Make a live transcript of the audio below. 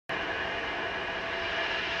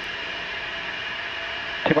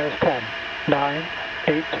T-minus 10, 9,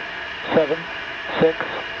 8, 7, 6,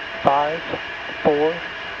 5, 4,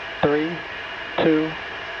 3, 2,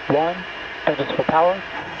 1. Engines full power.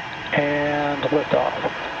 And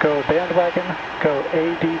liftoff. Go bandwagon, go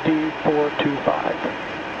ADD 425.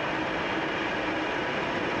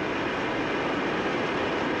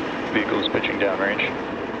 Vehicle is pitching downrange.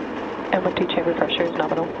 MOT chamber pressure is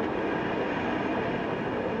nominal.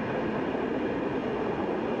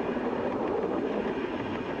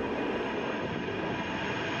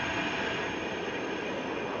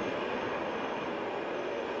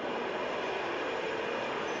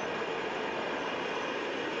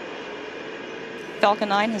 Falcon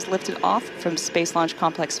 9 has lifted off from Space Launch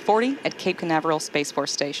Complex 40 at Cape Canaveral Space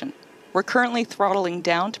Force Station. We're currently throttling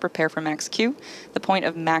down to prepare for max Q, the point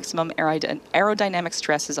of maximum aerodynamic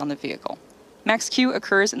stresses on the vehicle. Max Q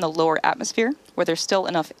occurs in the lower atmosphere, where there's still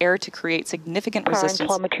enough air to create significant resistance Power and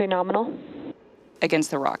telemetry nominal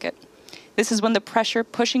against the rocket. This is when the pressure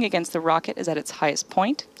pushing against the rocket is at its highest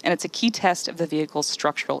point, and it's a key test of the vehicle's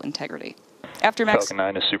structural integrity. Falcon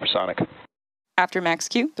 9 is supersonic. After max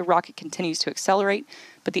Q, the rocket continues to accelerate,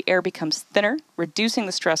 but the air becomes thinner, reducing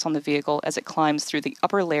the stress on the vehicle as it climbs through the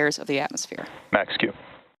upper layers of the atmosphere. Max Q.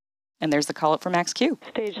 And there's the call-up for max Q.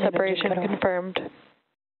 Stage separation confirmed.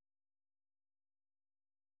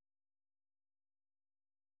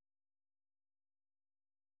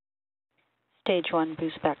 Stage 1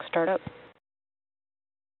 boost back startup.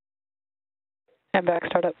 And back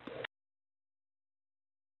startup.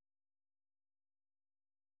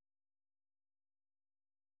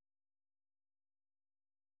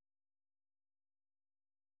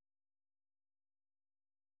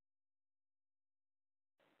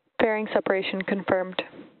 Bearing separation confirmed.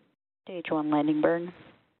 Stage 1 landing burn.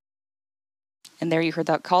 And there you heard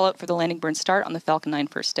that call out for the landing burn start on the Falcon 9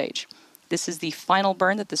 first stage. This is the final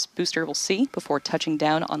burn that this booster will see before touching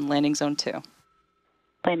down on landing zone 2.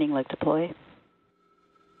 Landing leg deploy.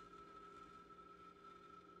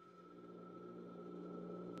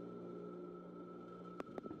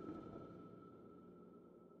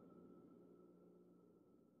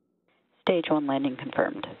 Stage 1 landing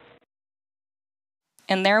confirmed.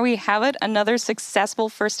 And there we have it, another successful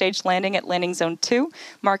first stage landing at landing zone 2,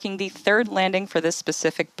 marking the third landing for this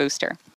specific booster.